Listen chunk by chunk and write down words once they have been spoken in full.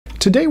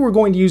Today we're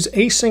going to use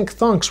async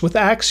thunks with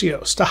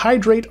Axios to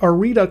hydrate our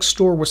Redux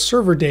store with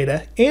server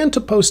data and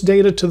to post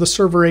data to the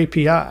server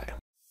API.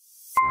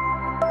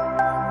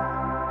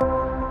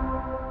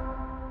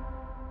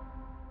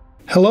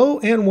 Hello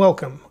and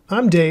welcome.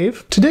 I'm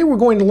Dave. Today we're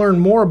going to learn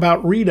more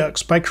about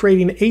Redux by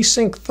creating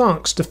async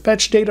thunks to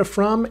fetch data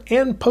from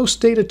and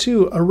post data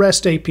to a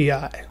REST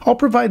API. I'll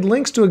provide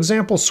links to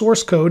example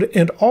source code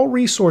and all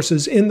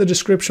resources in the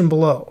description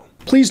below.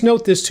 Please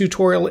note this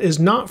tutorial is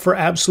not for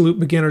absolute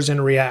beginners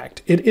in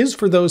React. It is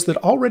for those that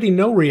already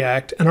know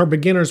React and are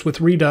beginners with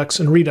Redux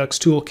and Redux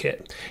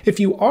Toolkit. If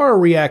you are a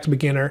React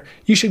beginner,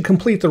 you should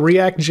complete the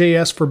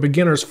React.js for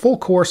Beginners full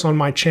course on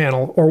my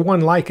channel, or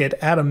one like it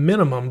at a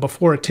minimum,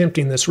 before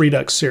attempting this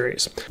Redux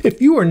series.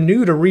 If you are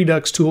new to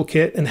Redux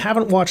Toolkit and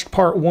haven't watched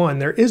part 1,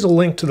 there is a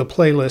link to the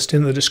playlist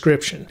in the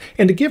description.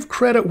 And to give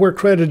credit where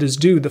credit is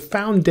due, the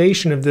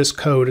foundation of this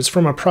code is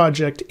from a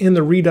project in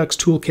the Redux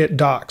Toolkit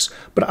docs,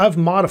 but I've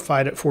modified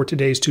it for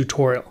today's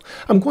tutorial.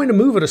 I'm going to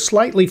move at a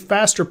slightly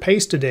faster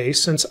pace today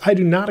since I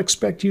do not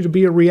expect you to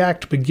be a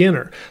React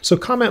beginner, so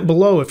comment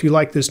below if you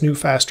like this new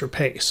faster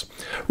pace.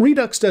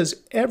 Redux does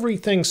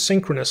everything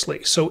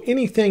synchronously, so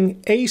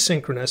anything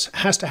asynchronous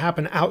has to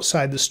happen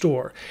outside the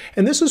store.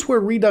 And this is where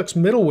Redux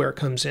middleware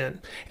comes in.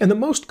 And the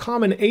most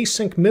common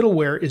async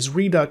middleware is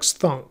Redux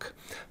Thunk.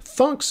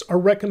 Thunks are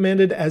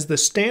recommended as the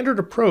standard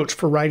approach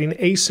for writing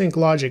async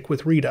logic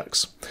with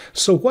Redux.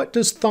 So what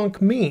does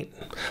thunk mean?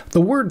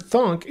 The word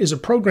thunk is a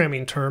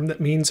programming term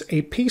that means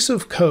a piece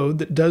of code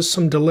that does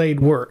some delayed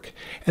work,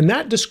 and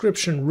that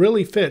description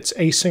really fits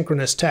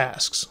asynchronous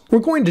tasks. We're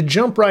going to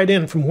jump right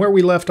in from where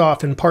we left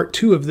off in part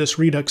 2 of this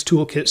Redux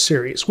Toolkit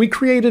series. We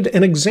created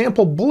an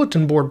example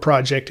bulletin board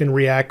project in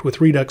React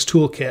with Redux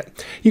Toolkit.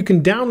 You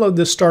can download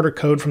this starter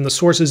code from the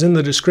sources in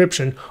the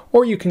description,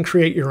 or you can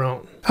create your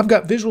own. I've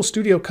got Visual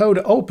Studio Code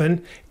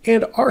open,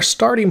 and our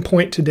starting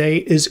point today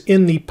is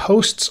in the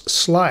posts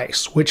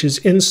slice, which is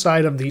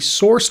inside of the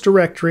source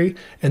directory,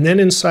 and then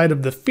inside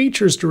of the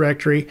features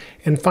directory,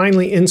 and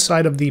finally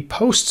inside of the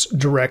posts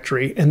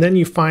directory, and then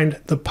you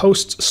find the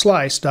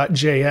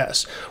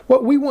postslice.js.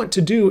 What we want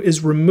to do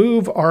is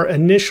remove our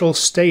initial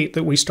state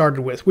that we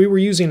started with. We were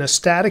using a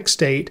static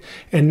state,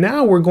 and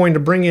now we're going to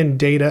bring in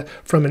data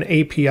from an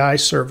API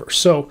server.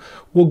 So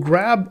we'll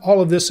grab all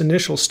of this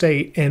initial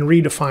state and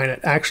redefine it.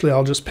 Actually,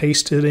 I'll just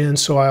paste it in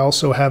so I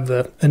also have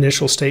the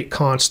initial state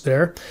const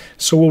there.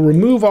 So we'll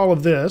remove all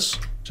of this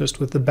just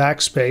with the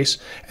backspace.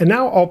 And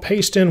now I'll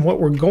paste in what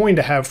we're going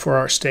to have for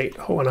our state.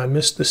 Oh, and I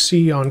missed the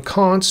C on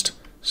const.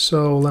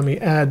 So let me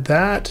add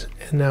that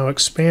and now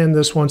expand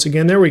this once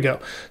again. There we go.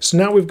 So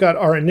now we've got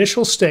our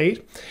initial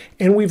state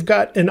and we've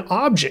got an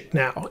object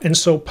now. And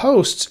so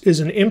posts is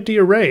an empty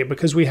array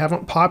because we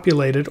haven't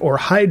populated or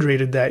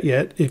hydrated that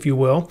yet, if you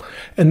will.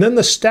 And then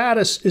the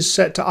status is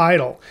set to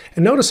idle.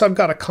 And notice I've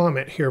got a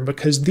comment here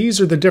because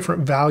these are the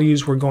different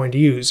values we're going to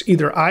use,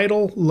 either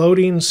idle,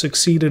 loading,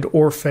 succeeded,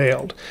 or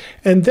failed.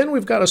 And then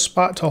we've got a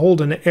spot to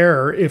hold an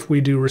error if we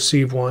do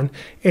receive one.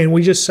 And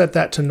we just set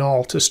that to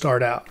null to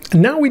start out.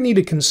 And now we need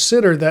to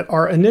consider that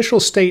our initial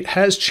state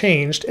has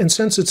changed, and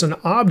since it's an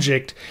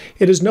object,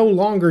 it is no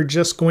longer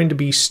just going to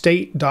be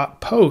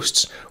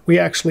state.posts. We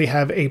actually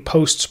have a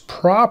posts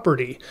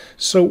property.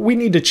 So we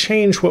need to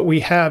change what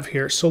we have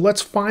here. So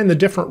let's find the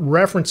different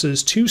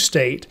references to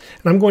state,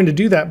 and I'm going to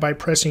do that by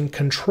pressing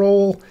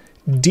Control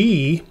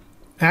D.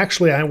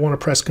 Actually, I want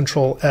to press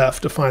Control F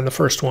to find the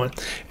first one.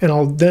 And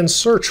I'll then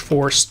search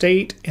for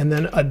state and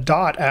then a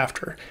dot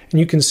after. And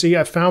you can see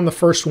I found the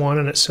first one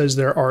and it says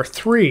there are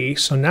 3.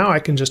 So now I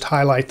can just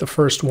highlight the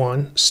first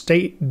one,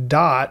 state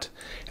dot,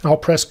 and I'll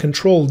press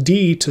Control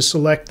D to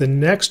select the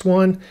next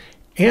one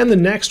and the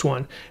next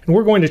one. And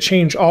we're going to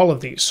change all of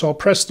these. So I'll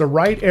press the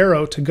right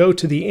arrow to go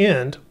to the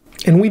end.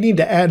 And we need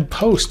to add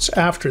posts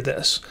after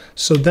this.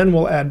 So then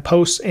we'll add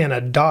posts and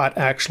a dot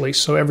actually,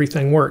 so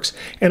everything works.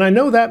 And I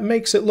know that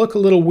makes it look a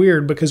little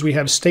weird because we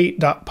have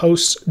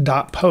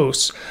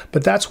state.posts.posts,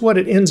 but that's what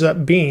it ends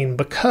up being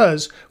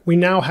because we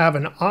now have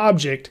an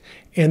object,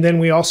 and then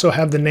we also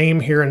have the name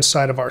here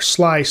inside of our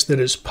slice that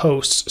is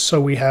posts. So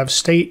we have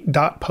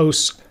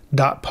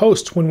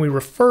state.posts.posts when we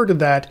refer to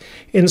that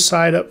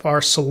inside of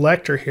our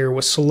selector here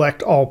with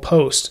select all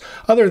posts.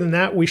 Other than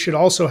that, we should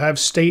also have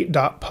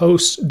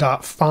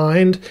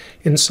state.posts.find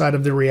inside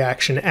of the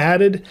reaction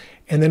added,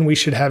 and then we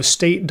should have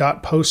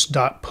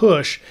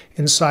state.posts.push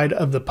inside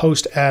of the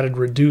post added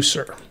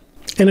reducer.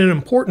 And an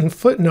important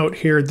footnote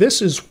here,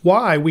 this is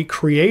why we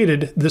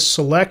created this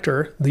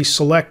selector, the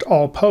select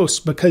all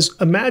posts, because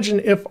imagine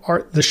if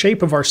the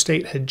shape of our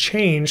state had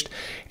changed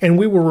and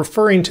we were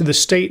referring to the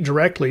state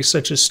directly,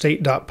 such as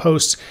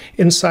state.posts,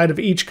 inside of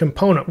each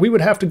component. We would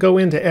have to go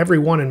into every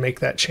one and make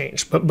that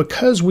change. But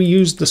because we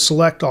used the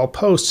select all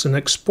posts and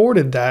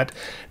exported that,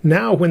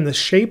 now when the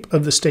shape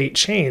of the state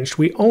changed,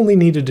 we only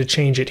needed to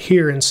change it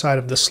here inside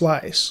of the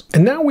slice.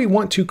 And now we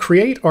want to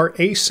create our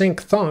async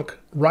thunk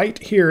right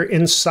here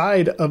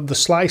inside of the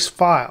slice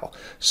file.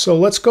 So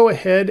let's go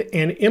ahead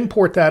and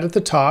import that at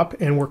the top,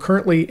 and we're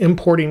currently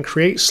importing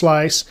create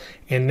slice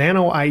and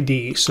nano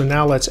ID. So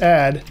now let's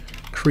add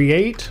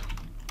create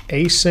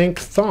async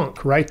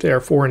thunk right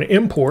there for an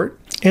import.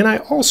 And I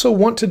also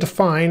want to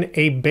define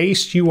a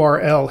base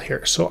URL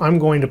here. So I'm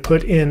going to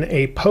put in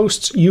a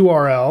posts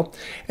URL.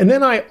 And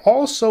then I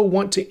also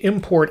want to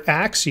import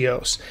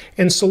Axios.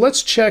 And so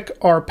let's check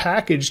our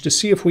package to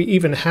see if we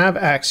even have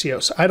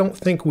Axios. I don't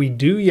think we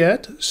do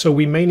yet, so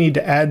we may need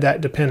to add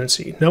that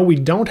dependency. No, we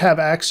don't have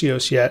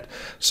Axios yet.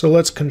 So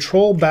let's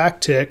control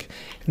backtick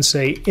and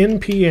say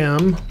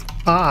npm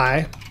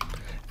I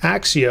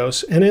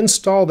Axios and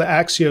install the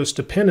Axios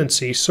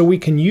dependency so we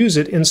can use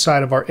it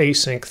inside of our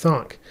async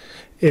thunk.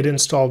 It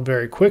installed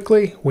very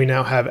quickly. We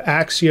now have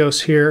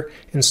Axios here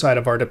inside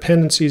of our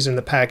dependencies in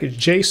the package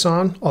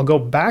JSON. I'll go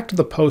back to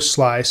the post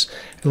slice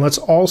and let's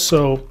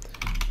also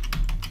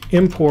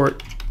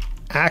import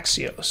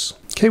Axios.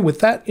 Okay, with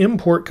that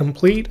import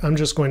complete, I'm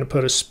just going to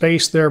put a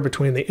space there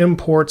between the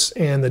imports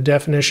and the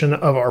definition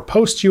of our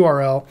post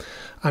URL.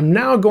 I'm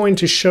now going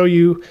to show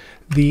you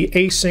the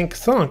async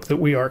thunk that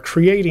we are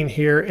creating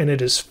here, and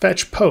it is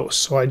fetchPosts.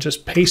 So I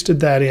just pasted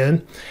that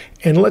in,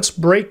 and let's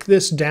break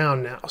this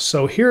down now.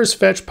 So here's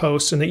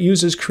fetchPosts, and it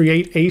uses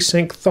create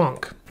async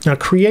thunk. Now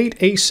create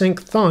async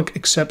thunk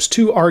accepts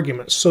two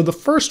arguments. So the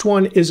first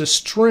one is a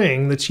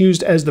string that's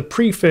used as the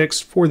prefix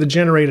for the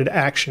generated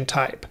action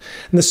type.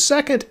 And the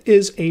second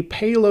is a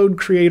payload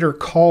creator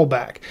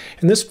callback.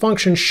 And this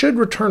function should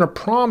return a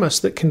promise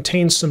that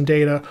contains some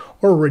data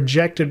or a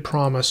rejected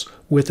promise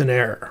with an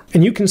error.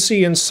 And you can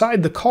see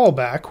inside the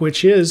callback,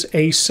 which is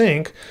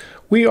async,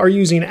 we are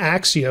using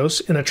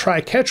Axios in a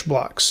try-catch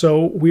block.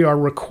 So we are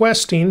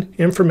requesting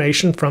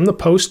information from the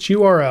post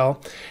URL,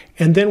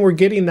 and then we're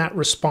getting that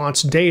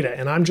response data.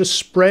 And I'm just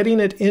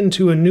spreading it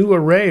into a new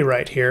array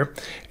right here.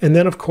 And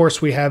then, of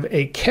course, we have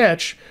a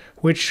catch,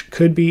 which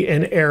could be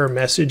an error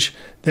message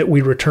that we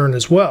return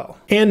as well.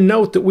 And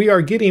note that we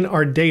are getting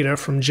our data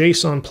from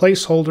JSON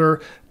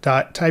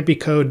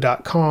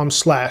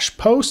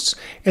placeholder.typecode.com/posts.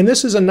 And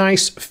this is a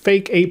nice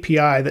fake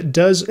API that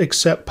does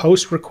accept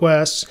post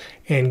requests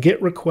and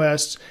GET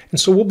requests. And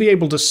so we'll be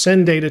able to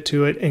send data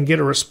to it and get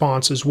a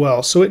response as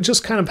well. So it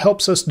just kind of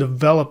helps us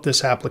develop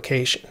this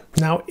application.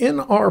 Now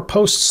in our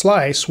post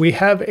slice, we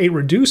have a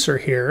reducer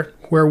here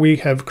where we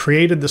have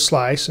created the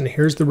slice, and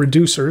here's the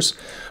reducers.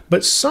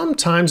 But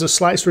sometimes a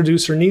slice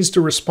reducer needs to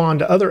respond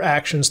to other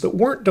actions that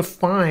weren't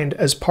defined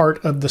as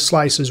part of the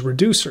slice's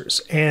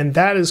reducers. And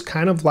that is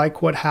kind of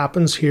like what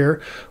happens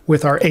here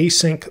with our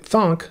async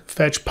thunk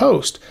fetch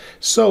post.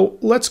 So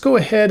let's go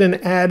ahead and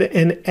add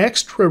an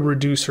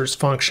extraReducers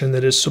function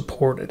that is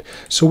supported.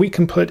 So we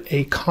can put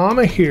a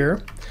comma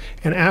here,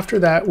 and after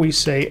that we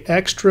say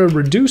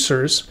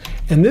extraReducers,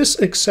 and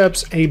this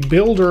accepts a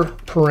builder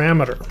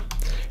parameter.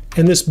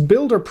 And this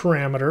builder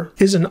parameter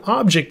is an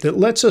object that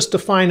lets us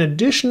define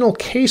additional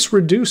case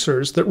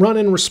reducers that run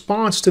in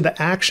response to the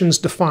actions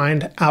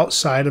defined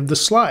outside of the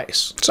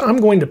slice. So I'm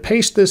going to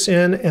paste this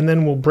in and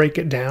then we'll break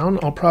it down.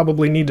 I'll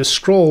probably need to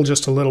scroll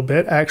just a little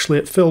bit. Actually,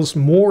 it fills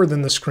more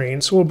than the screen,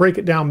 so we'll break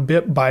it down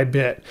bit by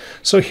bit.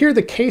 So here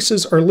the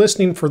cases are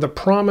listening for the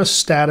promise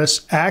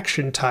status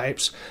action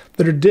types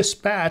that are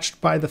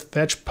dispatched by the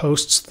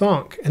fetchPosts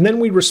thunk. And then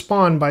we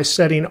respond by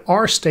setting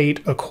our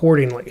state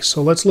accordingly.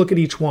 So let's look at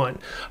each one.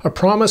 A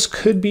promise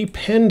could be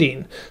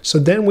pending. So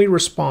then we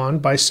respond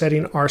by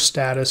setting our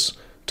status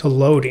to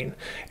loading.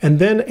 And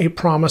then a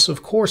promise,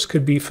 of course,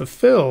 could be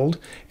fulfilled.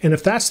 And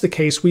if that's the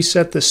case, we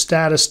set the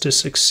status to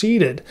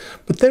succeeded.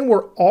 But then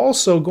we're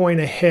also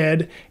going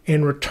ahead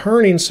and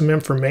returning some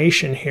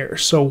information here.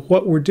 So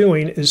what we're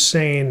doing is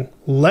saying,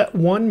 let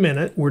 1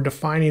 minute, we're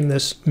defining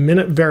this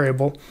minute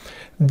variable.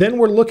 Then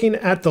we're looking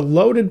at the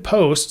loaded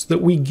posts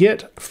that we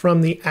get from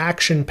the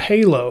action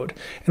payload.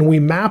 And we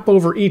map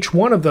over each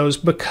one of those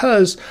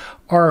because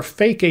our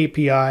fake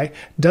API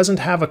doesn't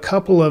have a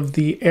couple of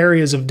the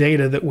areas of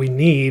data that we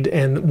need.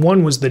 And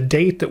one was the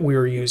date that we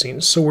were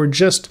using. So we're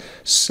just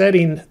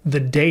setting the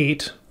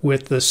date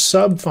with the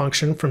sub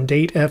function from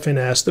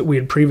datefns that we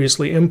had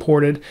previously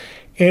imported.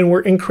 And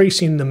we're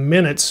increasing the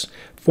minutes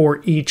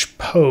for each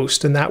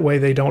post. And that way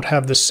they don't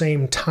have the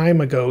same time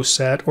ago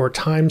set or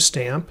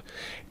timestamp.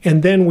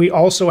 And then we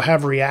also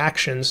have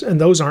reactions, and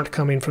those aren't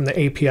coming from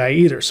the API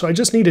either. So I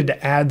just needed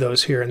to add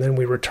those here, and then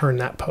we return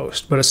that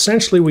post. But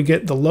essentially, we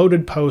get the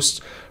loaded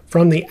posts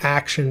from the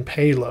action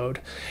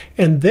payload.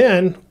 And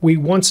then we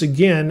once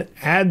again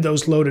add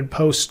those loaded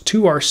posts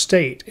to our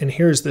state. And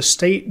here's the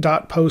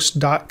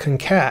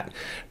state.post.concat.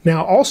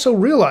 Now also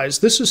realize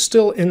this is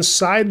still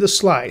inside the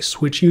slice,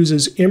 which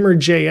uses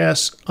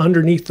immer.js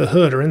underneath the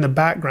hood or in the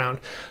background.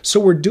 So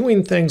we're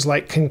doing things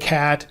like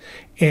concat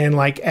and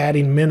like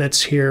adding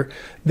minutes here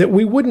that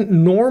we wouldn't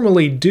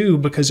normally do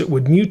because it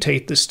would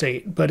mutate the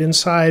state. But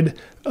inside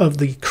of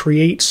the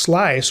create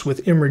slice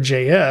with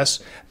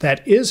immer.js,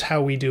 that is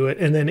how we do it.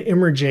 And then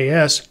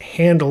immer.js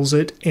handles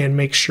it and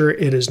makes sure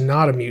it is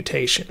not a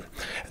mutation.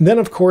 And then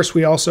of course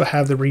we also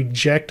have the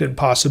rejected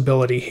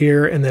possibility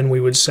here, and then we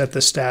would set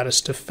the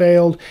status to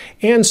failed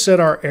and set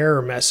our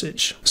error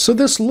message. So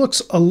this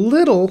looks a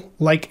little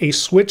like a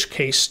switch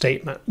case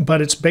statement,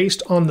 but it's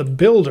based on the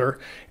builder,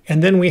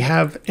 And then we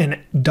have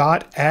an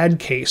 .add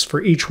case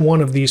for each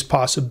one of these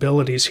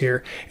possibilities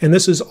here. And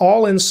this is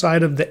all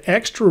inside of the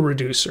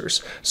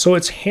extraReducers. So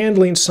it's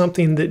handling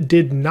something that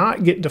did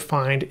not get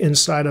defined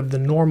inside of the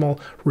normal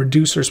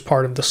reducers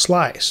part of the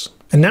slice.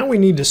 And now we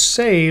need to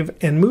save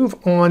and move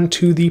on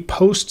to the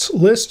posts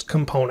list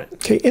component.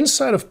 Okay,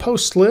 inside of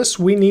posts list,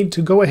 we need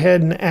to go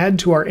ahead and add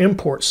to our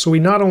imports. So we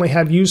not only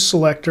have use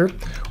selector,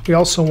 we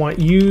also want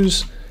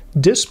use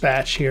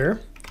dispatch here.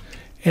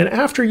 And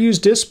after use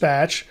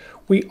dispatch,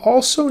 we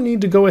also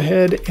need to go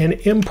ahead and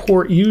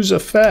import use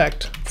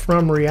effect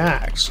from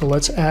React. So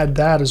let's add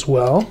that as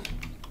well.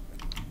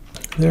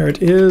 There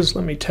it is.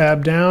 Let me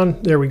tab down.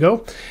 There we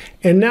go.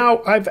 And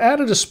now I've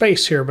added a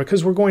space here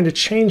because we're going to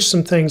change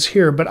some things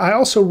here, but I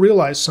also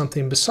realized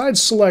something.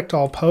 Besides select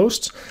all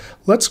posts,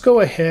 let's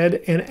go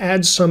ahead and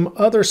add some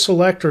other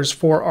selectors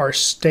for our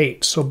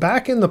state. So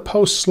back in the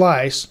post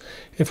slice,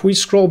 if we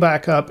scroll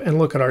back up and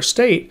look at our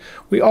state,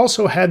 we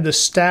also had the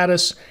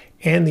status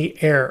and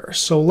the error.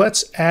 So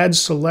let's add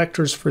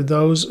selectors for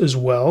those as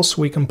well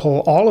so we can pull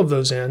all of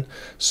those in.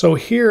 So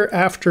here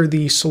after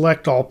the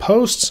select all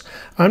posts,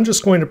 I'm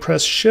just going to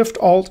press Shift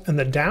Alt and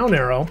the down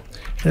arrow,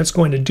 and it's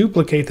going to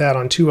duplicate that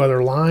on two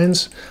other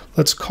lines.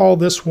 Let's call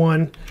this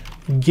one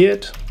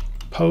get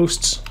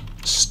posts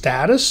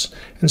status.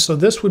 And so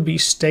this would be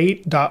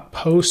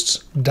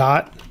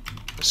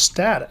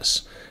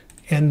state.posts.status.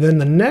 And then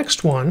the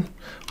next one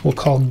we'll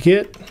call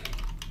get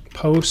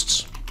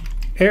posts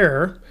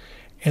error.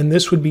 And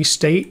this would be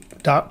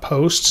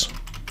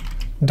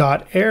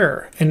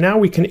state.posts.error. And now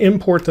we can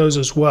import those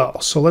as well.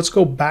 So let's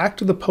go back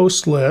to the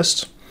post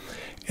list.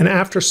 And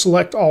after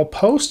select all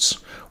posts,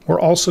 we're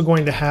also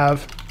going to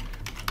have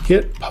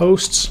get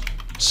posts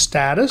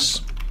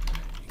status,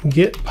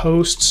 get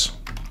posts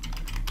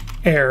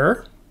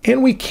error.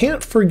 And we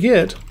can't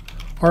forget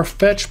our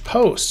fetch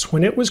posts.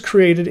 When it was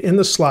created in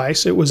the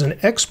slice, it was an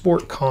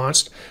export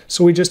const,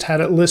 so we just had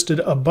it listed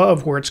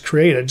above where it's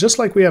created. Just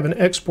like we have an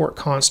export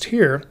const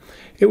here,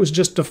 it was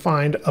just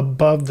defined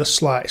above the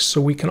slice, so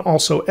we can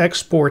also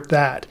export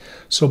that.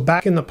 So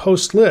back in the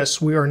post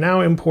list, we are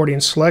now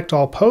importing select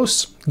all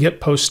posts, get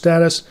post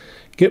status,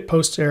 get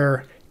post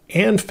error,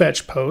 and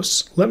fetch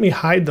posts. Let me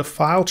hide the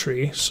file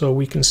tree so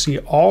we can see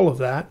all of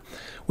that.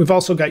 We've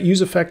also got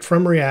use effect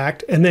from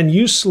React, and then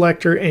use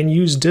selector and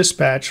use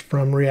dispatch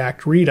from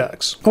React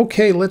Redux.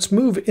 Okay, let's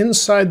move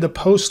inside the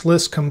post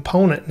list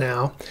component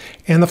now.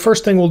 And the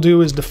first thing we'll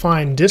do is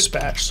define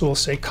dispatch. So we'll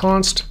say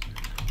const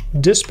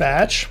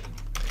dispatch.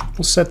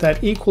 We'll set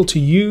that equal to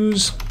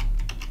use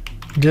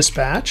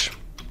dispatch.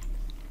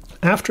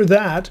 After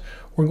that,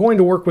 we're going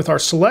to work with our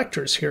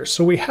selectors here.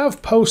 So we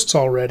have posts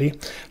already.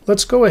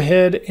 Let's go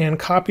ahead and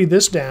copy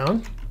this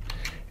down.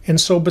 And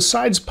so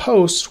besides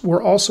posts,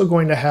 we're also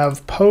going to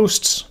have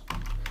posts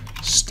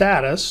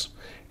status,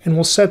 and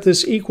we'll set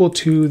this equal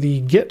to the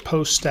get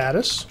post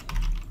status,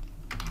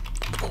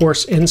 of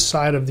course,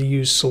 inside of the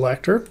use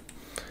selector.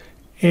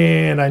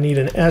 And I need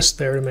an S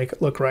there to make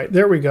it look right.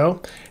 There we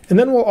go. And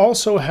then we'll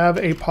also have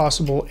a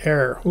possible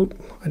error. Oop,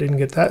 I didn't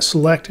get that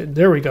selected.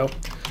 There we go.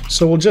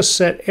 So we'll just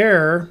set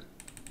error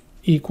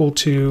equal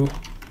to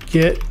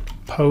get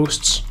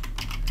posts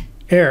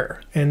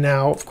error. And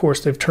now, of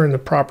course, they've turned the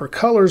proper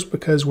colors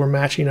because we're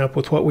matching up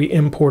with what we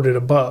imported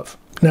above.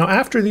 Now,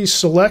 after these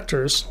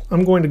selectors,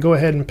 I'm going to go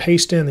ahead and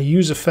paste in the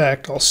use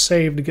effect. I'll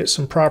save to get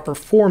some proper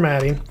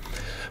formatting.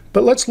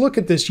 But let's look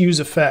at this use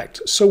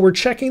effect. So we're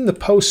checking the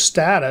post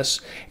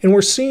status, and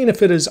we're seeing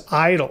if it is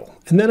idle.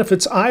 And then if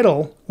it's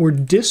idle, we're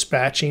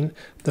dispatching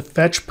the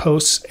fetch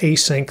posts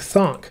async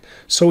thunk.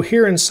 So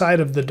here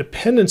inside of the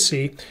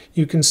dependency,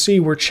 you can see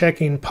we're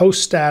checking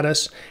post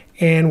status,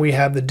 and we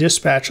have the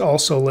dispatch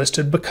also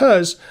listed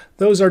because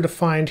those are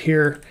defined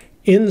here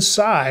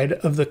inside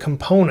of the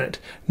component.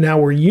 Now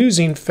we're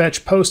using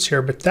fetch posts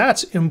here, but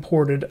that's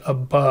imported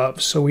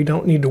above, so we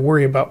don't need to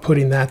worry about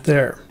putting that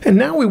there. And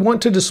now we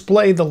want to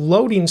display the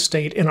loading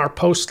state in our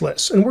post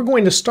list, and we're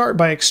going to start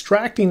by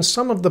extracting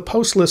some of the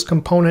post list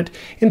component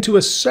into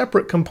a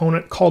separate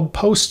component called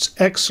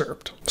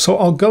PostsExcerpt. So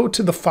I'll go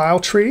to the file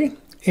tree,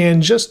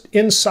 and just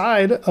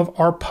inside of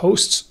our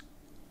posts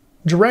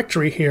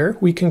directory here,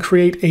 we can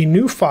create a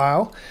new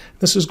file.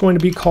 This is going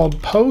to be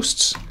called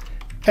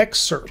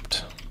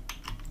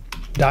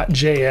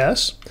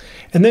PostsExcerpt.js.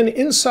 And then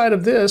inside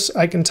of this,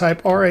 I can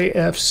type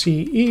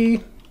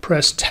RAFCE,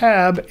 press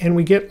tab, and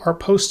we get our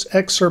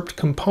PostsExcerpt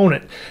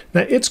component.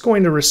 Now it's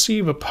going to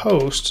receive a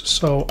post,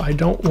 so I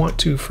don't want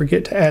to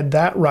forget to add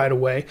that right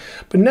away.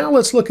 But now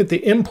let's look at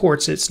the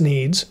imports it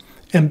needs.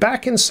 And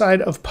back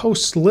inside of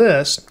posts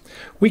list,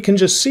 we can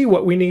just see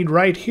what we need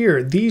right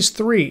here, these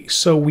three.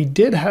 So we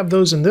did have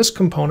those in this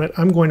component.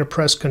 I'm going to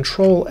press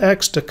Control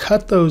X to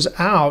cut those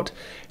out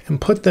and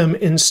put them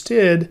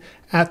instead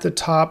at the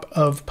top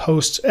of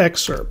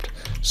PostsExcerpt.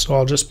 So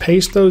I'll just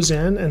paste those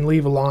in and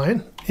leave a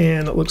line.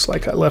 And it looks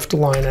like I left a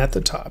line at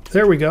the top.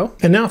 There we go.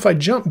 And now if I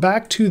jump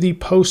back to the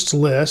posts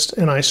list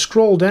and I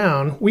scroll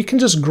down, we can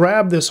just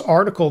grab this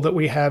article that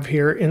we have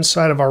here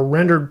inside of our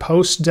rendered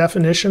posts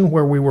definition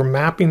where we were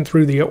mapping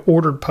through the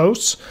ordered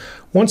posts.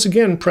 Once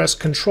again, press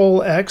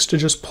Control X to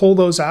just pull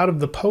those out of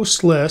the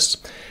post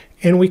list,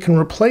 and we can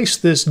replace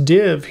this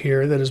div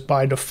here that is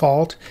by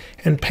default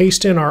and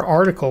paste in our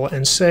article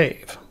and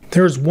save.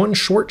 There's one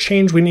short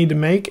change we need to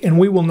make, and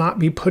we will not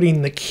be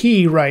putting the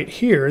key right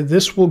here.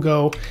 This will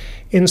go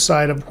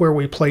inside of where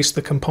we place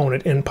the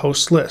component in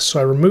post list. So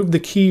I removed the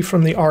key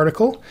from the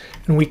article,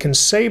 and we can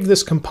save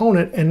this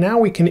component, and now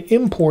we can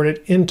import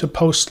it into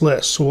post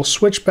list. So we'll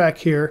switch back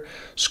here,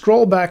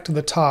 scroll back to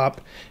the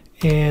top,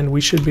 and we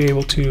should be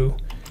able to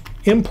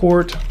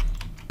import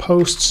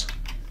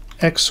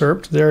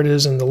PostsExcerpt. There it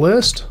is in the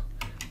list.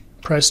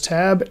 Press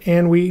tab,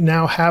 and we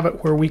now have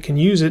it where we can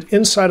use it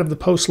inside of the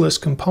post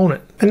list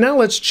component. And now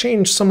let's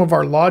change some of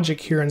our logic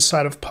here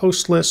inside of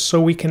post list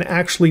so we can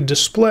actually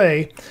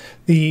display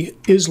the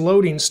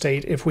isLoading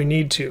state if we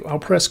need to. I'll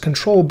press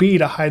Control B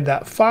to hide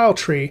that file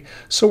tree.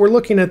 So we're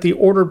looking at the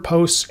ordered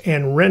posts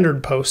and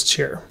rendered posts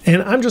here.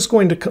 And I'm just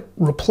going to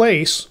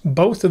replace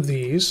both of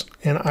these,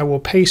 and I will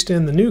paste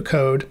in the new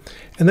code,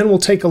 and then we'll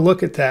take a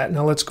look at that.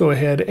 Now let's go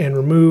ahead and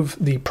remove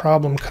the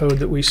problem code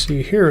that we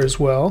see here as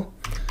well.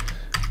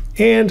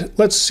 And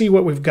let's see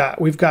what we've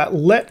got. We've got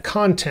let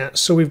content.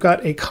 So we've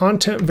got a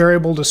content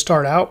variable to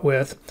start out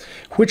with,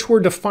 which we're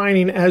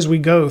defining as we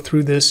go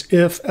through this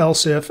if,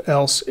 else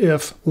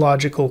if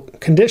logical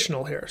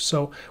conditional here.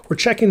 So we're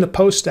checking the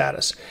post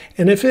status.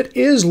 And if it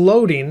is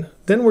loading,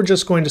 then we're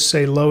just going to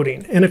say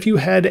loading. And if you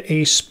had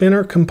a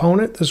spinner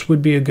component, this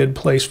would be a good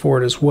place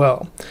for it as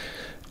well.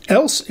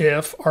 Else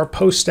if our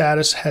post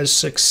status has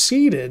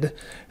succeeded,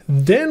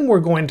 then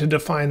we're going to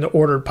define the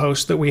ordered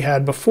post that we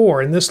had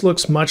before, and this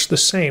looks much the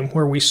same,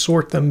 where we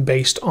sort them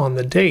based on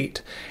the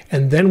date.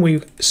 And then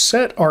we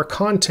set our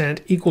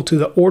content equal to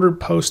the ordered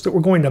post that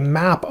we're going to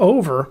map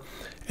over.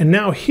 And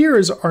now here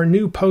is our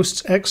new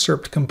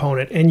PostsExcerpt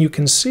component, and you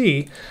can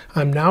see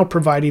I'm now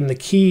providing the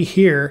key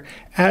here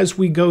as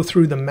we go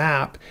through the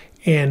map,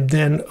 and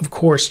then of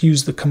course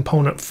use the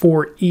component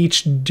for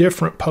each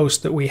different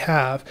post that we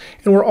have.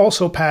 And we're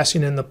also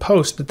passing in the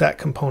post that that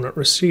component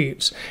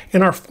receives.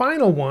 And our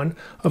final one,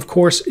 of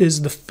course,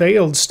 is the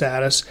failed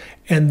status,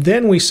 and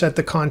then we set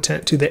the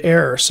content to the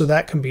error so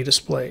that can be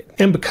displayed.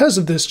 And because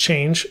of this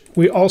change,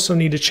 we also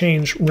need to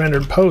change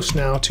rendered post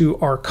now to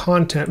our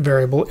content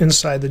variable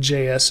inside the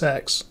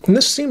JSX. And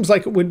this seems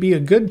like it would be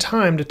a good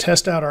time to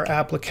test out our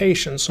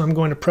application. So I'm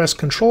going to press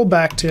Control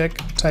backtick,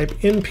 type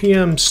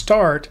npm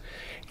start,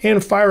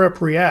 and fire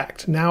up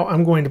React. Now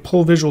I'm going to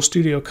pull Visual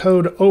Studio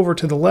Code over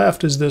to the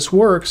left as this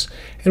works,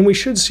 and we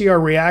should see our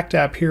React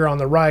app here on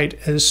the right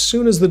as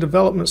soon as the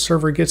development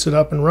server gets it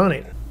up and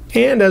running.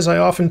 And as I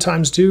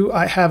oftentimes do,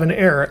 I have an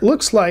error. It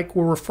looks like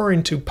we're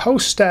referring to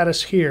post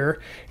status here,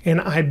 and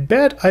I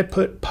bet I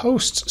put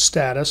post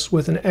status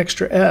with an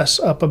extra S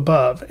up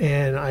above,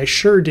 and I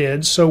sure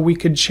did. So we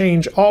could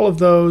change all of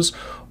those,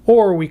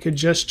 or we could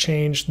just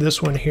change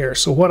this one here.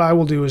 So what I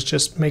will do is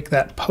just make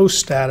that post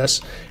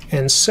status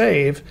and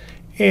save,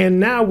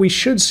 and now we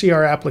should see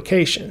our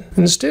application.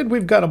 Instead,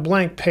 we've got a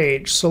blank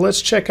page. So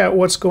let's check out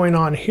what's going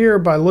on here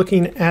by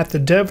looking at the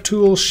dev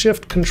tools,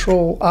 Shift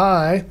Control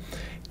I,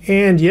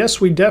 and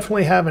yes, we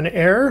definitely have an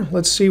error.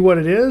 Let's see what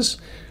it is.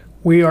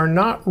 We are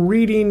not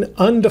reading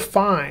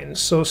undefined,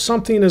 so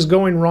something is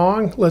going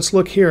wrong. Let's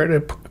look here.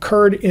 It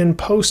occurred in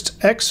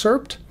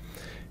PostsExcerpt.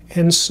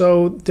 And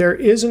so there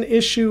is an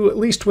issue, at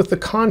least with the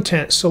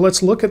content. So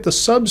let's look at the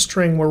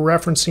substring we're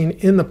referencing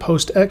in the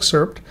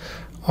PostsExcerpt.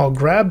 I'll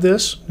grab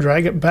this,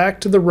 drag it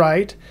back to the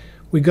right.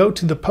 We go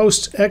to the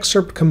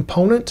PostsExcerpt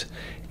component,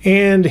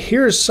 and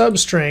here's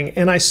substring,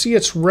 and I see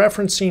it's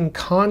referencing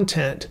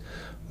content,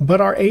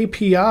 but our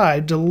API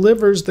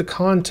delivers the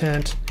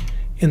content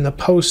in the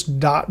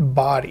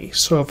post.body.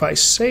 So if I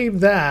save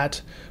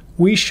that,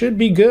 we should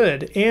be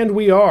good, and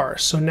we are.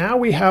 So now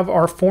we have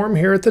our form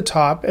here at the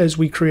top as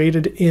we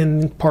created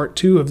in part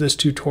 2 of this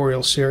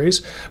tutorial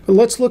series. But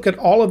let's look at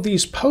all of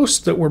these posts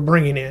that we're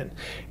bringing in.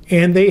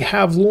 And they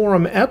have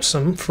lorem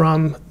ipsum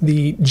from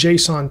the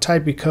JSON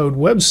typecode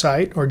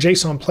website, or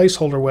JSON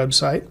placeholder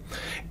website.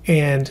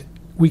 And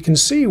we can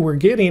see we're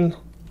getting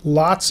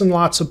lots and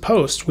lots of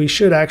posts. We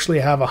should actually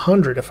have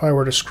 100 if I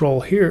were to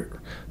scroll here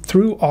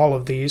through all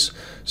of these.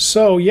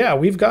 So yeah,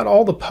 we've got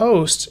all the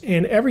posts,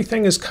 and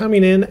everything is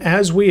coming in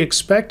as we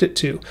expect it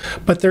to.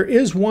 But there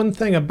is one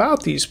thing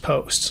about these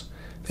posts.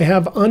 They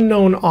have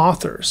unknown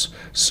authors.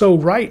 So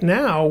right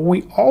now,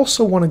 we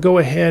also want to go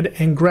ahead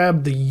and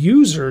grab the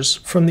users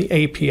from the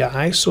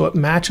API so it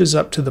matches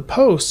up to the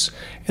posts,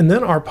 and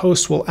then our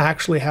posts will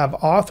actually have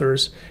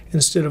authors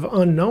instead of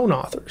unknown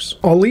authors.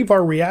 I'll leave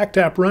our React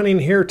app running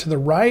here to the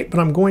right,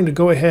 but I'm going to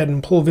go ahead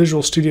and pull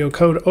Visual Studio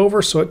Code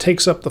over so it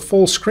takes up the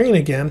full screen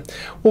again.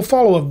 We'll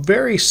follow a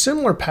very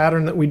similar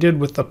pattern that we did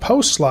with the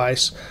post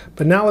slice,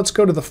 but now let's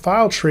go to the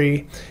file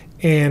tree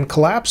and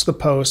collapse the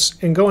posts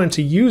and go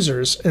into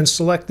users and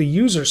select the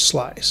user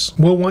slice.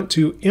 We'll want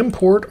to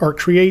import or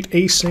create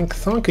async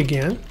thunk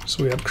again.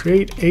 So we have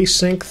create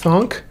async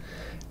thunk.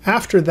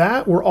 After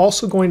that, we're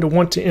also going to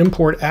want to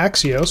import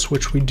Axios,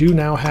 which we do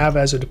now have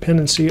as a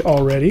dependency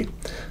already.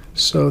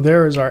 So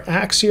there is our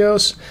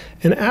Axios.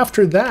 And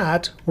after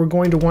that, we're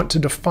going to want to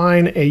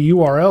define a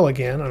URL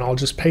again, and I'll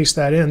just paste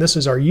that in. This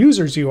is our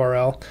users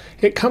URL.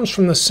 It comes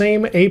from the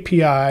same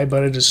API,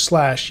 but it is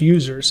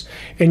 /users.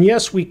 And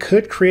yes, we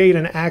could create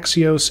an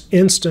Axios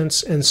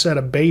instance and set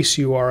a base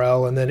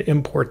URL and then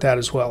import that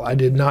as well. I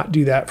did not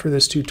do that for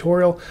this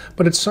tutorial,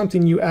 but it's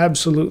something you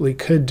absolutely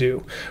could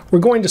do. We're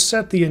going to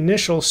set the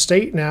initial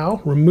state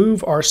now,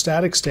 remove our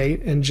static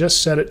state, and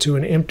just set it to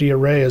an empty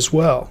array as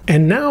well.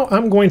 And now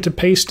I'm going to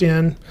paste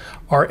in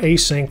our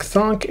async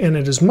thunk, and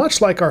it is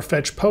much like our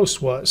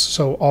fetchPost was.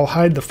 So I'll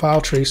hide the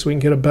file tree so we can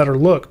get a better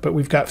look, but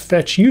we've got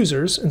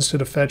fetchUsers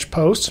instead of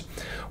fetchPosts.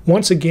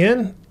 Once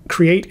again,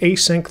 create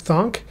async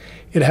thunk.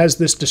 It has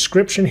this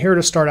description here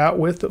to start out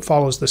with that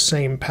follows the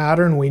same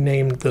pattern. We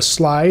named the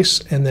slice,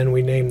 and then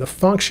we named the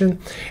function.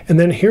 And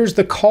then here's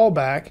the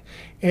callback.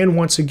 And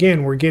once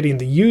again, we're getting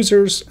the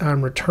users.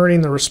 I'm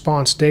returning the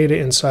response data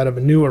inside of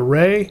a new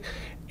array.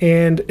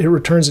 And it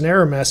returns an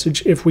error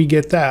message if we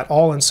get that,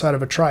 all inside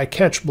of a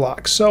try-catch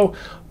block. So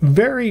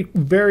very,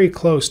 very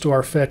close to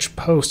our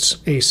fetchPosts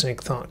async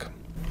thunk.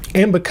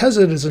 And because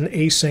it is an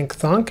async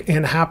thunk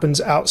and happens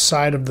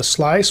outside of the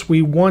slice,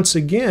 we once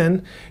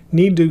again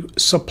need to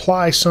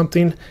supply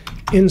something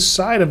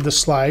inside of the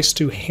slice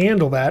to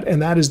handle that,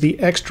 and that is the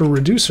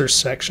extraReducers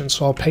section.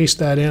 So I'll paste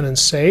that in and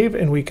save,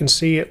 and we can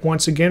see it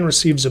once again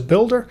receives a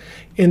builder.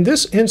 In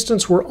this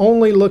instance, we're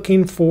only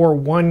looking for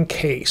one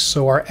case.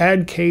 So our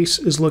add case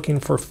is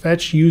looking for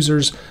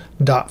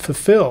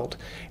fetchUsers.fulfilled.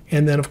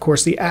 And then, of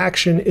course, the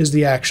action is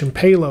the action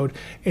payload.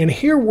 And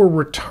here we're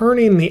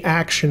returning the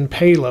action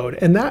payload.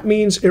 And that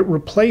means it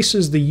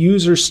replaces the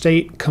user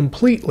state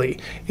completely.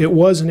 It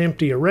was an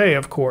empty array,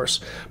 of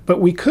course.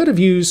 But we could have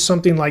used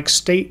something like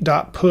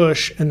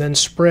state.push and then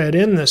spread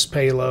in this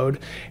payload.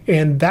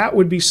 And that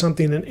would be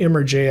something that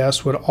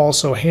Immer.js would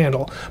also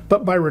handle.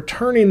 But by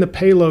returning the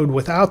payload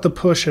without the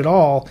push at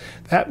all,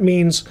 that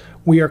means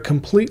we are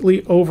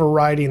completely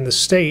overriding the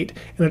state,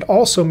 and it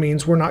also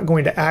means we're not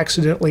going to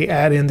accidentally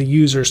add in the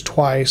users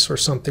twice or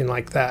something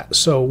like that.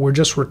 So we're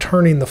just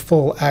returning the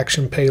full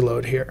action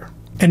payload here.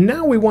 And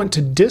now we want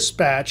to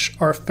dispatch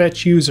our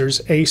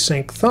fetchUsers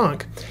async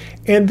thunk.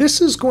 And this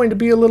is going to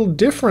be a little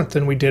different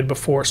than we did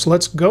before. So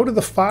let's go to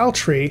the file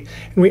tree,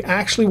 and we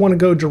actually want to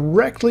go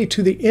directly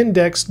to the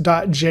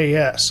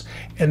index.js.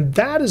 And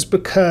that is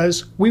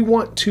because we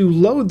want to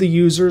load the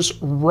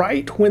users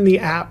right when the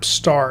app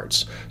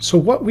starts. So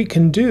what we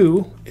can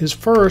do is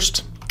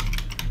first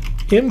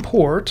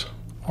import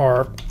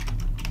our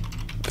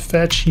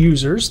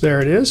fetchUsers.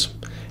 There it is.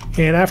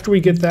 And after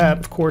we get that,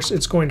 of course,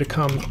 it's going to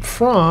come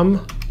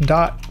from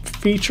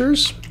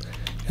 .features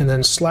and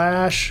then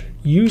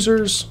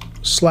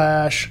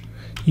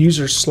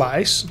 /users/user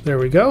slice. There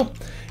we go.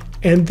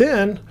 And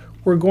then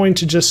we're going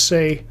to just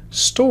say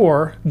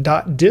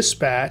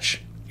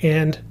store.dispatch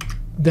and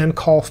then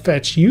call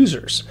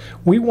fetchUsers.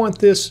 We want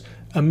this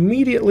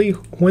immediately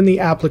when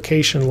the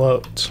application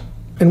loads.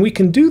 And we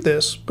can do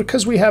this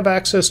because we have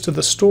access to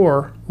the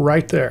store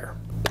right there.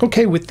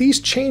 Okay, with these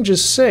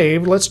changes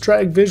saved, let's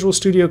drag Visual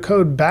Studio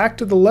Code back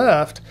to the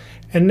left,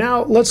 and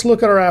now let's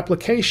look at our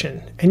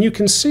application. And you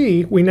can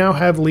see we now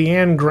have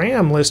Leanne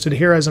Graham listed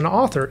here as an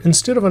author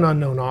instead of an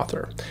unknown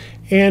author.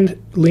 And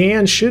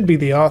Leanne should be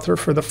the author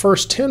for the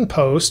first 10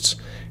 posts,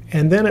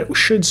 and then it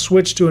should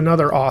switch to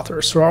another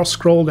author. So I'll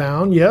scroll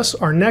down. Yes,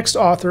 our next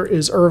author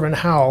is Irvin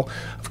Howell.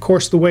 Of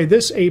course, the way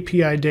this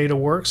API data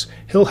works,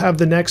 he'll have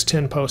the next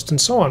 10 posts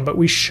and so on. But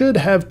we should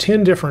have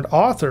 10 different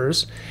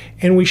authors,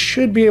 and we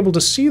should be able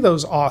to see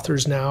those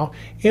authors now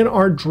in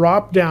our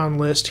drop-down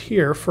list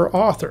here for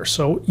author.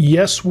 So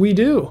yes, we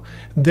do.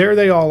 There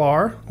they all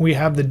are. We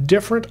have the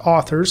different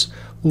authors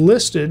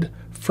listed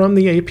from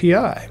the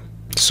API.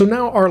 So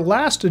now our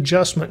last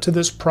adjustment to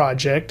this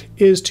project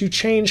is to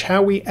change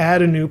how we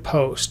add a new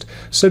post.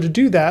 So to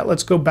do that,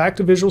 let's go back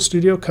to Visual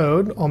Studio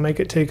Code. I'll make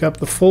it take up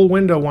the full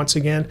window once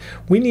again.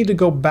 We need to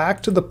go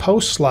back to the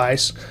post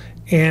slice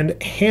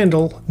and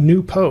handle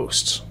new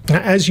posts. Now,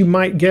 as you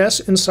might guess,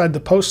 inside the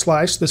post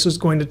slice, this is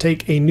going to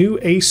take a new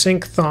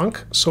async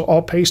thunk. So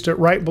I'll paste it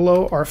right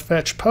below our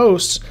fetch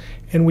posts,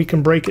 and we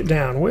can break it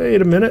down.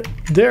 Wait a minute.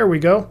 There we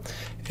go.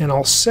 And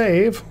I'll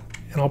save.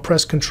 And I'll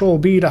press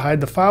Control-B to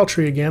hide the file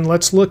tree again.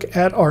 Let's look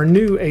at our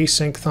new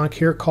async thunk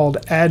here called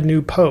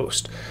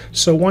addNewPost.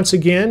 So once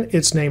again,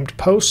 it's named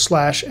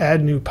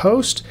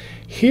post/addNewPost.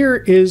 Here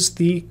is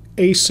the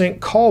async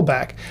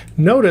callback.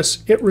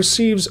 Notice it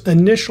receives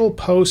initial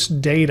post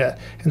data.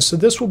 And so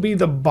this will be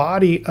the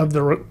body of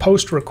the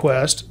post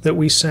request that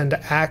we send to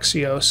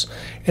Axios.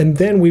 And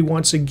then we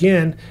once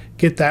again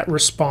get that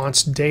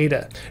response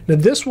data. Now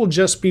this will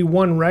just be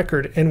one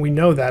record, and we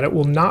know that. It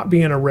will not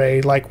be an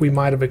array like we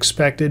might have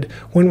expected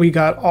when we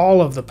got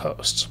all of the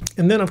posts.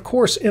 And then of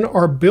course in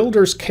our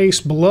builders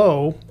case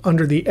below,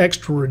 under the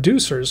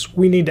extraReducers,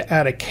 we need to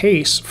add a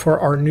case for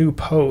our new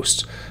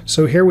posts.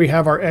 So here we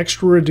have our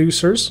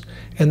extraReducers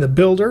and the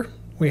builder.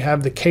 We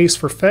have the case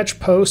for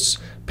fetchPosts,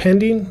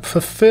 pending,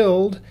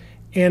 fulfilled,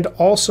 and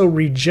also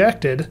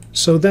rejected.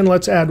 So then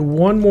let's add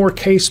one more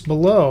case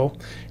below,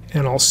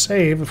 and I'll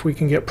save. If we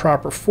can get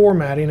proper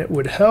formatting, it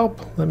would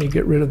help. Let me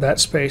get rid of that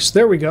space.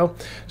 There we go.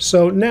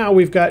 So now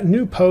we've got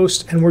new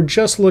post, and we're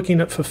just looking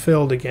at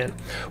fulfilled again.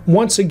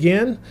 Once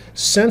again,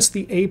 since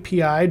the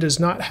API does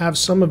not have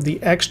some of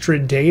the extra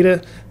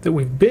data that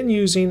we've been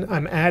using,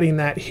 I'm adding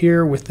that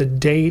here with the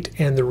date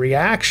and the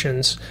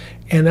reactions.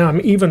 And now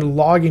I'm even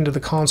logging to the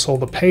console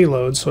the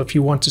payload, so if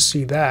you want to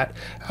see that.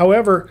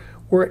 However,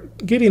 we're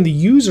getting the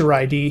user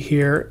ID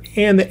here,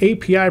 and the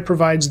API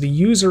provides the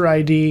user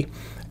ID,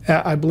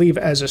 I believe,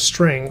 as a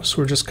string. So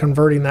we're just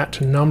converting that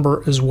to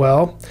number as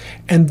well.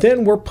 And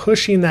then we're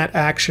pushing that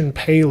action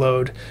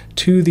payload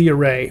to the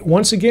array.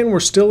 Once again,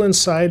 we're still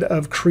inside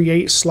of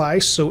create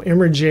slice, so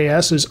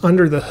image.js is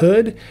under the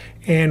hood,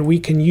 and we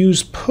can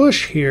use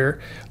push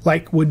here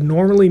like would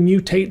normally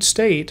mutate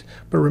state,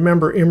 but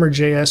remember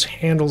image.js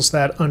handles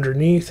that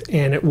underneath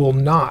and it will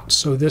not.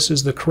 So this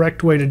is the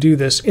correct way to do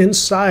this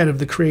inside of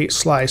the create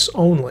slice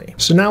only.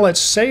 So now let's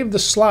save the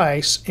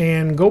slice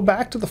and go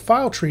back to the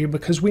file tree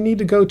because we need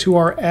to go to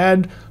our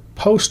add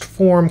post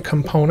form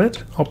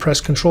component. I'll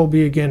press Control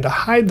B again to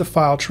hide the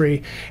file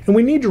tree, and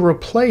we need to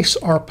replace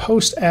our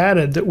post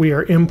added that we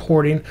are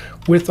importing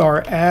with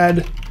our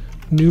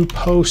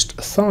addNewPost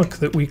thunk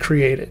that we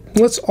created.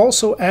 Let's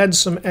also add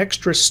some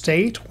extra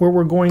state where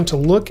we're going to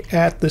look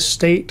at the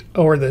state,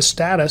 or the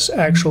status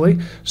actually.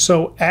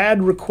 So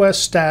add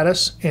request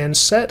status and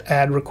set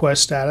add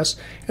request status,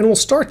 and we'll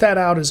start that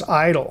out as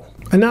idle.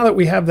 And now that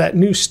we have that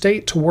new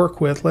state to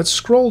work with, let's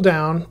scroll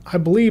down. I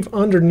believe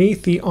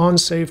underneath the on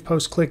save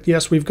post clicked,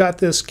 yes, we've got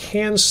this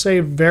can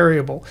save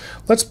variable.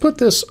 Let's put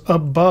this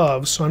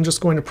above, so I'm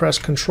just going to press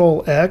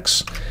Control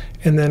X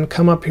and then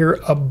come up here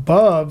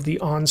above the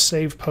on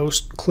save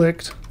post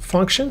clicked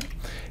function,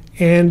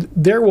 and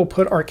there we'll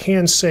put our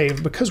can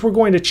save because we're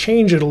going to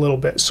change it a little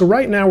bit. So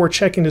right now we're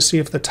checking to see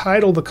if the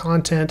title, the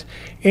content,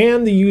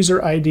 and the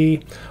user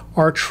ID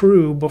are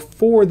true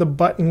before the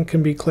button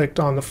can be clicked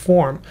on the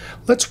form.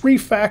 Let's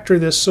refactor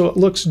this so it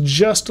looks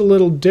just a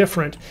little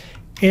different,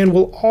 and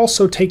we'll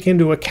also take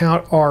into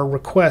account our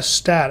request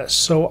status.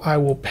 So I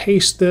will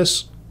paste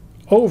this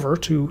over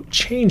to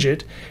change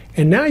it,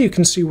 and now you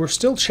can see we're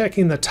still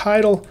checking the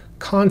title,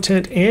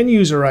 content, and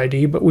user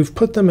ID, but we've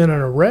put them in an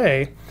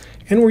array,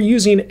 and we're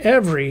using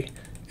every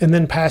and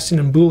then passing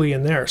in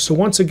Boolean there. So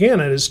once again,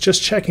 it is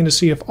just checking to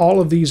see if all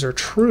of these are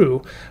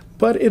true,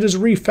 but it is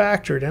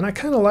refactored, and I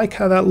kind of like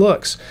how that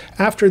looks.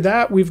 After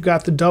that, we've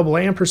got the double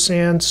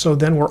ampersand, so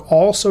then we're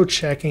also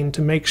checking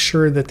to make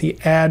sure that the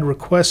add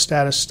request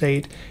status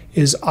state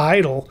is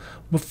idle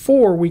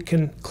before we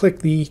can click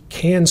the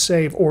can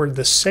save or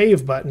the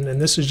save button, and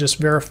this is just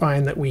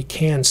verifying that we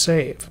can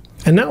save.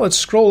 And now let's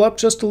scroll up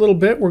just a little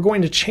bit. We're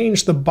going to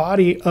change the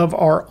body of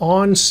our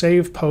on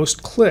save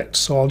post clicked.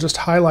 So I'll just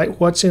highlight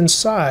what's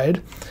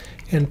inside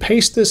and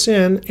paste this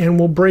in, and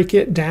we'll break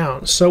it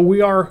down. So we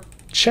are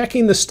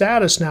checking the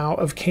status now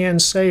of can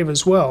save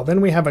as well. Then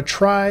we have a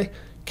try,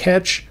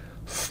 catch,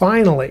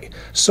 finally.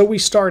 So we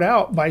start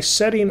out by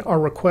setting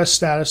our request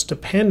status to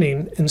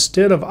pending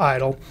instead of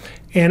idle.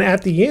 And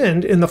at the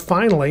end, in the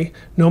finally,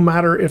 no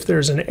matter if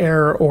there's an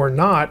error or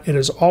not, it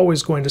is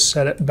always going to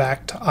set it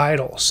back to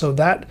idle. So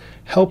that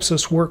helps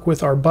us work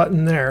with our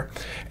button there.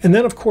 And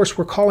then of course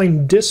we're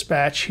calling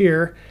dispatch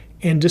here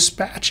and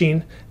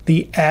dispatching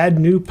the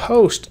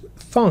addNewPost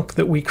thunk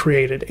that we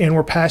created, and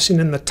we're passing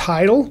in the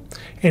title,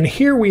 and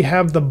here we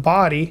have the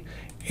body,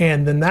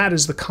 and then that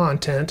is the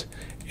content,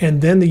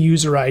 and then the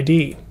user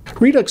ID.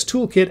 Redux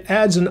Toolkit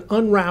adds an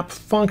unwrap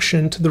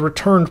function to the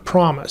returned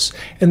promise,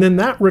 and then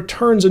that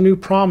returns a new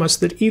promise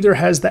that either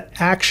has the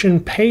action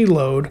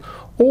payload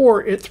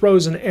or it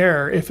throws an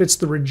error if it's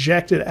the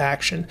rejected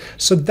action.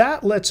 So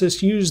that lets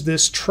us use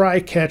this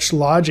try-catch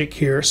logic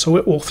here, so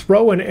it will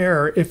throw an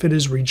error if it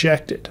is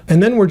rejected.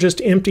 And then we're just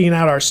emptying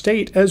out our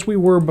state as we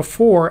were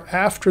before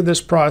after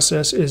this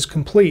process is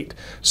complete.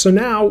 So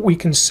now we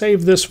can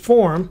save this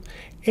form,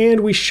 and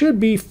we should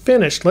be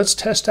finished. Let's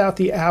test out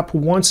the app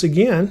once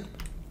again,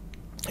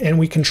 and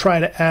we can try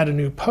to add a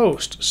new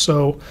post.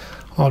 So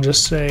I'll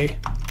just say,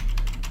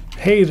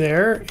 hey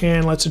there,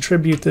 and let's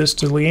attribute this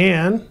to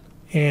Leanne.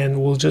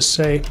 And we'll just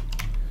say,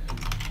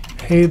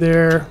 hey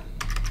there,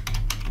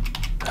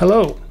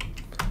 hello.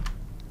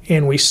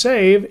 And we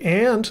save,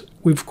 and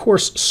we've of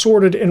course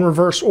sorted in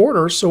reverse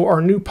order, so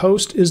our new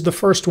post is the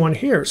first one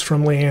here. It's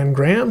from Leanne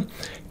Graham,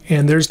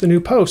 and there's the new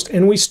post.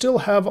 And we still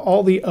have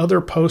all the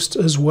other posts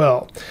as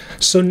well.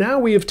 So now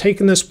we have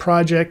taken this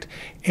project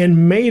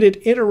and made it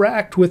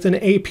interact with an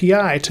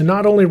API to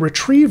not only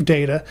retrieve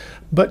data,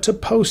 but to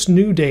post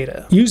new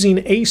data, using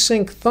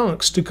async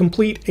thunks to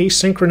complete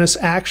asynchronous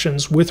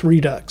actions with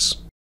Redux.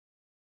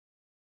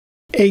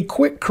 A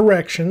quick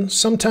correction,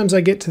 sometimes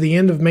I get to the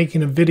end of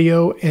making a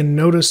video and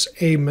notice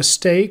a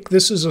mistake.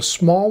 This is a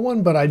small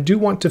one, but I do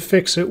want to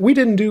fix it. We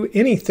didn't do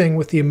anything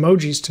with the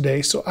emojis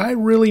today, so I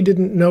really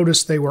didn't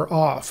notice they were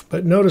off.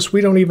 But notice we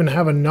don't even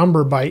have a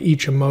number by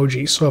each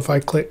emoji. So if I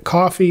click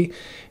coffee,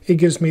 it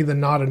gives me the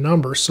not a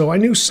number. So I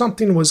knew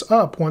something was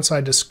up once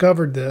I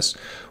discovered this.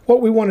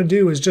 what we want to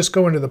do is just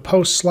go into the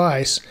post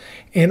slice,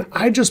 and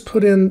I just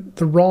put in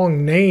the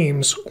wrong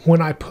names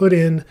when I put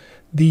in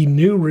the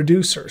new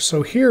reducer.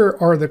 So here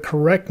are the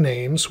correct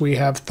names. We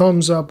have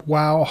thumbs up,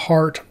 wow,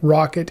 heart,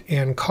 rocket,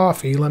 and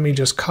coffee. Let me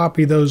just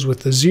copy those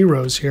with the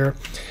zeros here.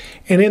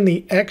 And in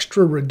the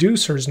extra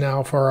reducers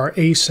now for our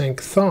async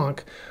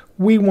thunk,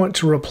 we want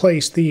to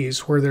replace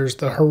these where there's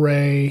the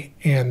hooray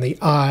and the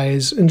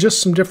eyes and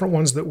just some different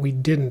ones that we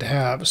didn't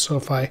have. So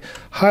if I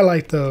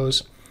highlight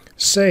those,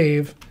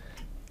 save,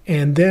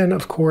 and then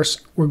of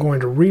course we're going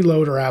to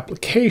reload our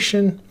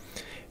application,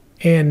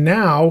 and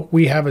now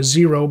we have a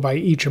 0 by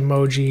each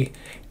emoji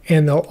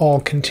and they'll all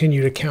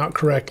continue to count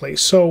correctly.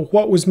 So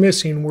what was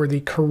missing were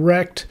the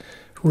correct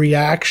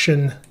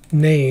reaction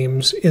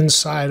names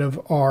inside of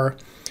our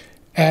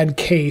add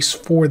case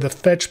for the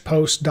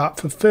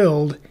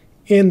fetchPost.fulfilled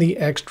in the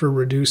extra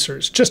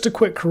reducers. Just a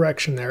quick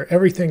correction there.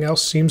 Everything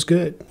else seems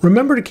good.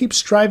 Remember to keep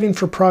striving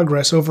for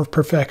progress over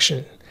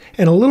perfection,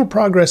 and a little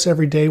progress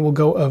every day will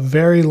go a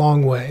very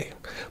long way.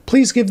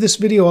 Please give this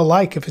video a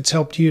like if it's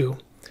helped you.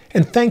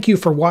 And thank you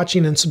for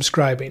watching and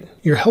subscribing.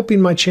 You're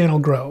helping my channel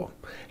grow.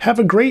 Have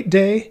a great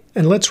day,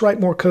 and let's write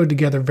more code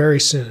together very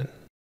soon.